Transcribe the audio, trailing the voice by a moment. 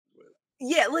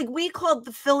Yeah, like we called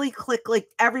the Philly clique like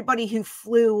everybody who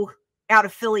flew out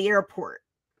of Philly airport.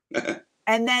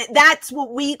 And then that's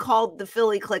what we called the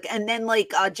Philly clique. And then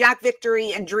like Jack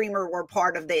Victory and Dreamer were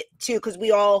part of it too, because we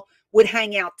all would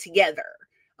hang out together.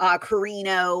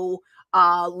 Carino,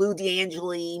 Lou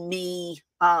D'Angeli, me.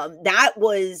 That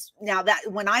was now that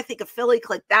when I think of Philly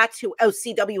clique, that's who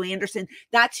CW Anderson,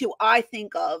 that's who I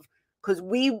think of, because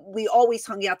we always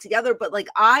hung out together. But like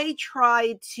I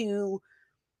tried to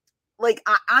like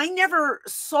I never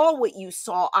saw what you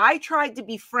saw. I tried to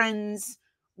be friends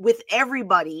with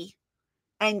everybody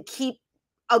and keep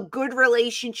a good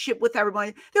relationship with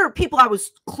everybody. There are people I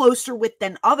was closer with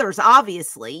than others,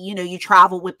 obviously. You know, you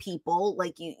travel with people,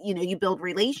 like you build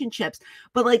relationships.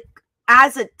 But like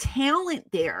as a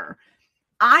talent there,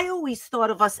 I always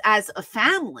thought of us as a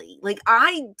family. Like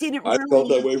I didn't I felt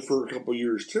that way for a couple of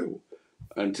years too.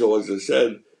 Until, as I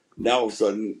said, now all of a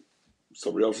sudden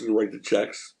somebody else is going to write the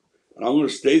checks. And I'm going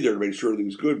to stay there to make sure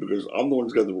everything's good because I'm the one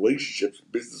who's got the relationships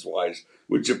business-wise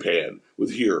with Japan,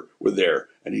 with here, with there.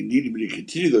 And he needed me to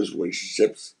continue those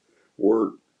relationships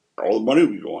or all the money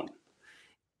would be gone.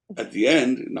 At the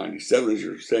end, in 97, as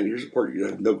you're saying, here's the part you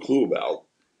have no clue about.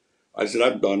 I said,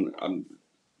 I'm done.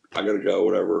 I got to go,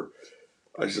 whatever.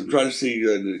 I said, I'm trying to see,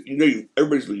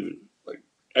 everybody's leaving. Like,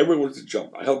 everyone wants to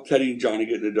jump. I helped Teddy and Johnny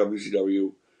get into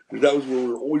WCW because that was where we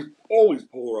were always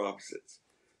polar opposites.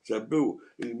 Boo.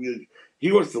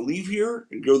 He wants to leave here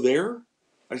and go there?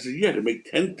 I said, yeah, to make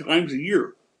 10 times a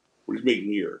year what he's making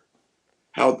here.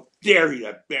 How dare he,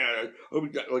 that bad.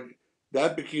 Like,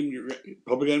 that became your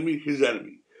public enemy, his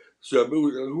enemy. So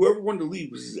whoever wanted to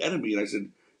leave was his enemy. And I said,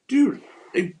 dude,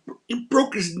 he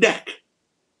broke his neck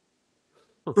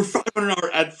for 500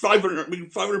 hours at 500, making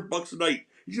 $500 a night.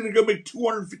 He's going to go make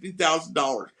 $250,000.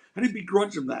 How do you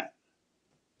begrudge him that?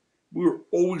 We were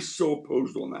always so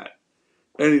opposed on that.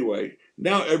 Anyway,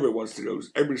 now everybody wants to go.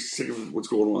 Everybody's sick of what's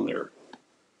going on there.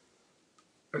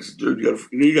 I said, dude,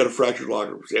 you got a fractured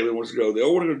locker room. Everyone wants to go. They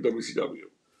all want to go to WCW.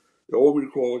 They all want me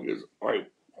to call and goes, all right,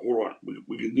 hold on.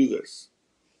 We can do this.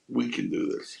 We can do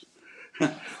this.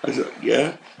 I said,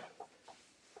 yeah.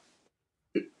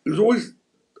 It was always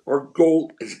our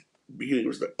goal at the beginning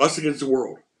was us against the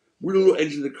world. We're the little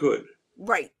engine that could.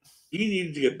 Right. He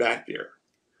needed to get back there.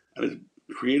 And his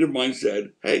creative mind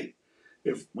said, hey,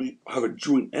 if we have a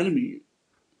joint enemy,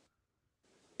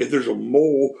 if there's a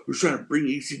mole who's trying to bring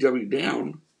ECW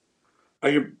down,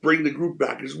 I can bring the group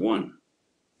back as one.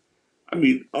 I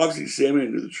mean, obviously Sammy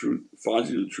knew the truth,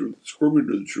 Fonzie knew the truth, Scorpion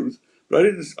knew the truth, but I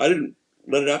didn't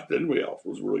let it out to anybody else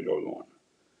what was really going on.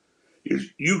 Because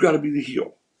you got to be the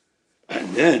heel.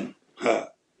 And then, a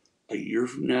year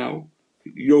from now,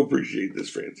 you'll appreciate this,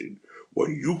 Francine.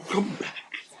 When you come back,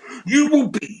 you will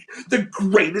be the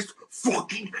greatest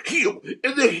fucking heel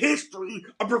in the history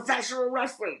of professional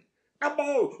wrestling. Come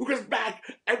who comes back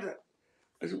and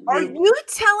are you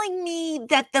telling me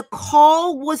that the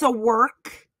call was a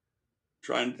work?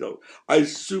 Trying to tell. I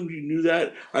assumed you knew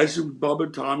that. I assumed Bubba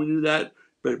and Tommy knew that.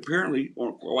 But apparently, when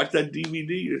I watched that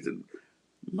DVD, I said,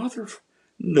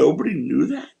 nobody knew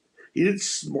that? He didn't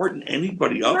smarten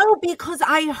anybody up. No, because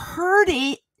I heard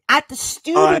it at the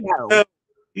studio.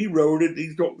 He wrote it.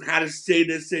 He told how to say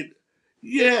this.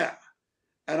 Yeah.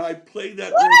 And I played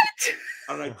that.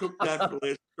 And I took that for the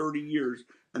last 30 years.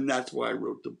 And that's why I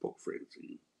wrote the book,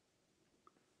 Francine.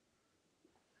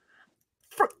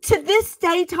 To this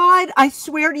day, Todd, I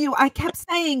swear to you, I kept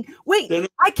saying,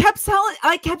 I kept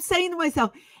saying to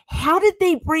myself, how did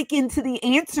they break into the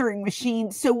answering machine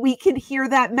so we could hear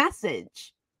that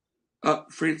message?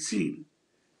 Francine,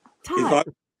 Todd.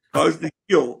 if I was the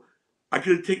heel, I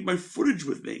could have taken my footage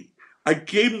with me. I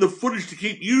gave him the footage to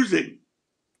keep using,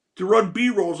 to run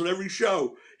B-rolls on every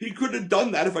show. He couldn't have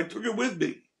done that if I took it with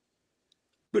me.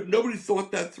 But nobody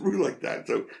thought that through like that.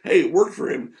 So, hey, it worked for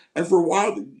him. And for a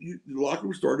while, the locker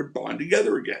room started to bond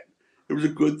together again. It was a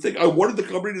good thing. I wanted the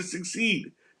company to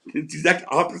succeed. It's the exact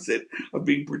opposite of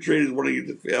being portrayed as wanting it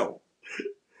to fail.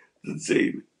 It's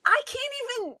insane. I can't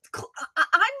even.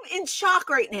 I'm in shock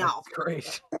right now. That's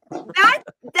great.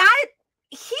 That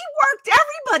he worked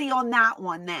everybody on that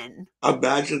one. Then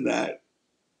imagine that.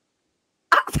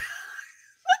 Look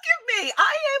at me.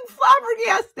 I am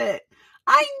flabbergasted.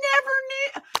 I never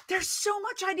knew. There's so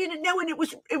much I didn't know, and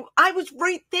I was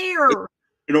right there.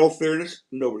 In all fairness,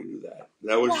 nobody knew that.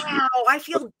 That was wow. I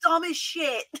feel dumb as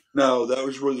shit. No, that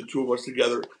was really the two of us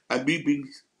together, and me being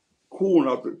cool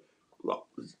enough to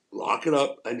lock it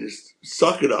up and just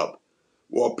suck it up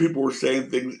while people were saying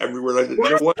things everywhere. I said, you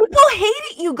know what? People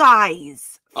hated you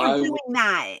guys for doing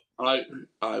that.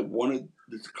 I wanted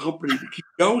this company to keep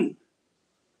going.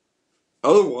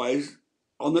 Otherwise,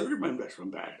 I'll never get my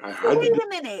investment back. I So had wait to. a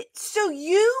minute. So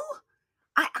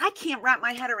I can't wrap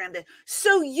my head around it.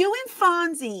 So you and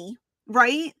Fonzie,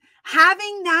 right,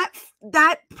 having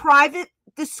that private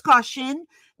discussion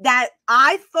that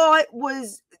I thought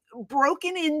was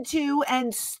broken into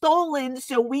and stolen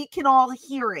so we can all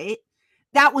hear it.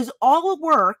 That was all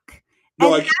work.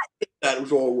 No, And I can't say that. It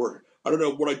was all work. I don't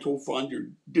know what I told Fonzie or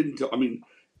didn't tell. I mean,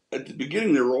 at the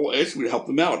beginning, they were all asking me to help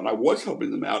them out, and I was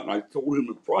helping them out, and I told him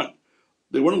up front,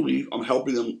 they want to leave. I'm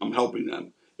helping them. I'm helping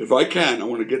them. If I can, I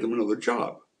want to get them another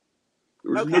job.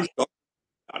 There was no okay. stuff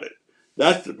about it.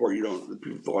 That's the part you don't. The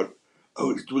people thought,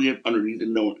 oh, he's doing it underneath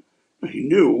and knowing. He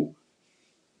knew,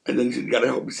 and then he said, "You got to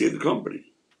help me save the company.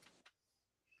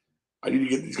 I need to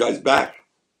get these guys back."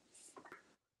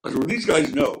 I said, "Well, these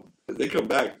guys know if they come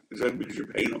back, it's because you're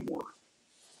paying them more."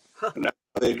 And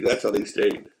that's how they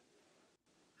stayed.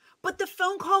 But the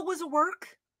phone call was a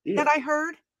work Yeah, that I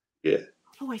heard. yeah.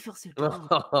 Oh, I feel so dumb.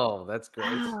 Oh, that's great.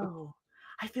 Oh,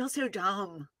 I feel so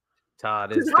dumb.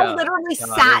 Todd is I gone. literally Todd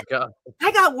sat. is gone.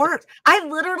 I got worked. I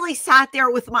literally sat there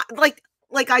with my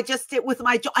like I just did with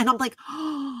my jaw, and I'm like,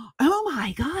 oh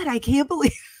my god, I can't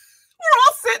believe we're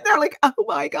all sitting there like, oh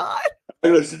my god.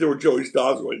 I'm gonna sit there with Joey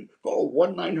Styles going, call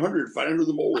 1-900, find out who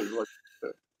the mole is. Like,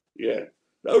 yeah,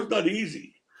 that was not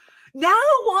easy. No,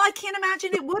 well, I can't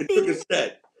imagine it would It took be. a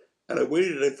set, and I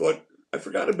waited. And I thought I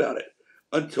forgot about it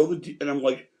until and I'm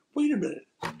like, wait a minute,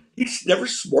 he's never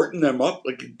smartened them up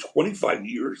like in 25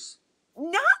 years. No,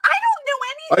 I don't know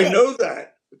I anything. know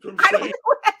that. That's what I'm I don't saying.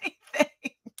 know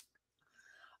anything.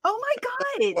 Oh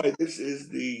my god. Why this is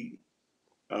the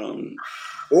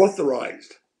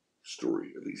authorized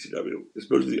story of the ECW, as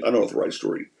opposed to the unauthorized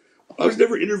story. I was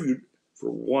never interviewed for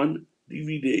one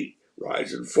DVD.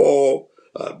 Rise and Fall.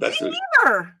 That's Me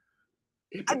neither.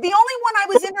 The only one I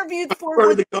was interviewed for part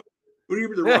was of the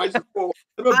company. The Rise and Fall.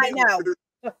 I know.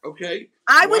 Okay.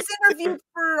 I was interviewed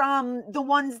for the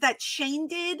ones that Shane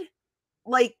did,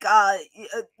 like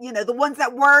the ones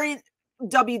that weren't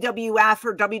WWF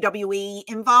or WWE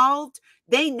involved.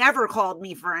 They never called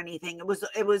me for anything.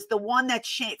 It was the one that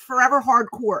Shane, Forever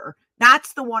Hardcore.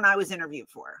 That's the one I was interviewed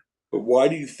for. But why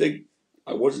do you think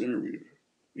I wasn't interviewed?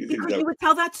 You think Because that you would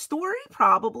tell that story,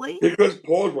 probably. because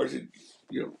Paul's why I said,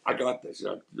 I got this.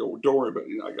 Don't worry about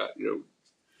it. I got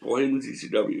Paul Heyman's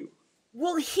ECW.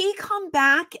 Will he come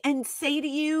back and say to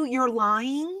you, "You're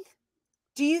lying"?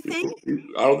 Do you think?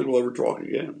 I don't think we'll ever talk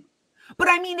again. But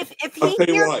I mean, if I'll he tell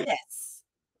you hears why. this,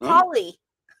 Huh? Polly,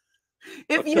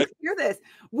 if you hear this,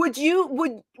 would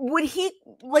he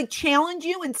like challenge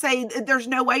you and say, "There's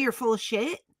no way, you're full of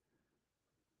shit"?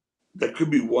 That could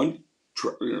be one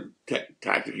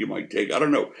tactic you might take. I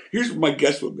don't know. Here's what my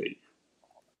guess would be.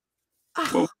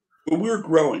 Oh, When we were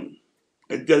growing,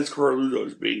 and Dennis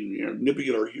Carluso's being nipping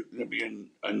and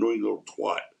annoying little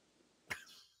twat,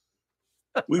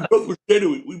 we both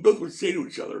would say to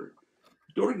each other,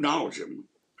 "Don't acknowledge him,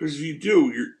 because if you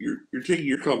do, you're taking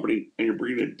your company and you're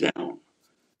bringing it down to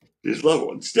this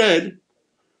level." Instead,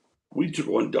 we took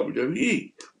on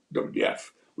WWE,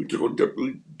 WWF. We took on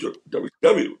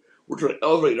WCW. We're trying to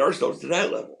elevate ourselves to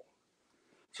that level.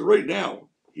 So right now,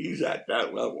 he's at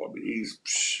that level. I mean, he's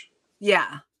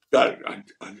yeah, got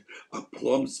a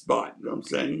plum spot. You know what I'm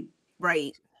saying?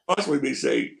 right. Possibly may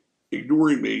say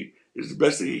ignoring me is the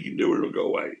best thing he can do and it'll go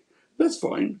away. That's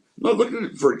fine. I'm not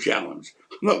looking for a challenge.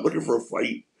 I'm not looking for a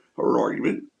fight or an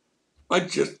argument. I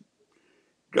just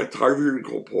got tired of hearing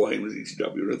Paul Heyman's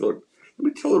ECW, and I thought, let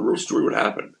me tell the real story what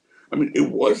happened. I mean,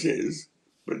 it was his,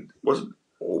 but it wasn't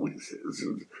always his.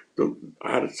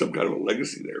 I had some kind of a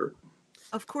legacy there.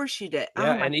 Of course you did.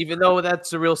 Yeah, Oh my and even though that's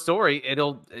the real story,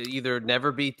 it'll either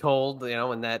never be told,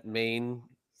 in that main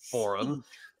forum,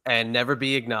 and never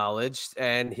be acknowledged,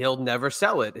 and he'll never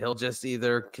sell it. He'll just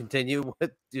either continue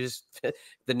with just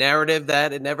the narrative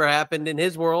that it never happened in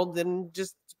his world, and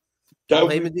just Paul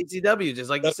Heyman's ECW, just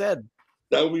like you said.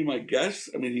 That would be my guess.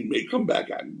 I mean, he may come back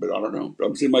at me, but I don't know. But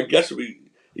I'm saying my guess would be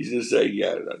he's going to say,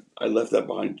 yeah, I left that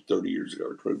behind 30 years ago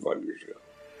or 25 years ago.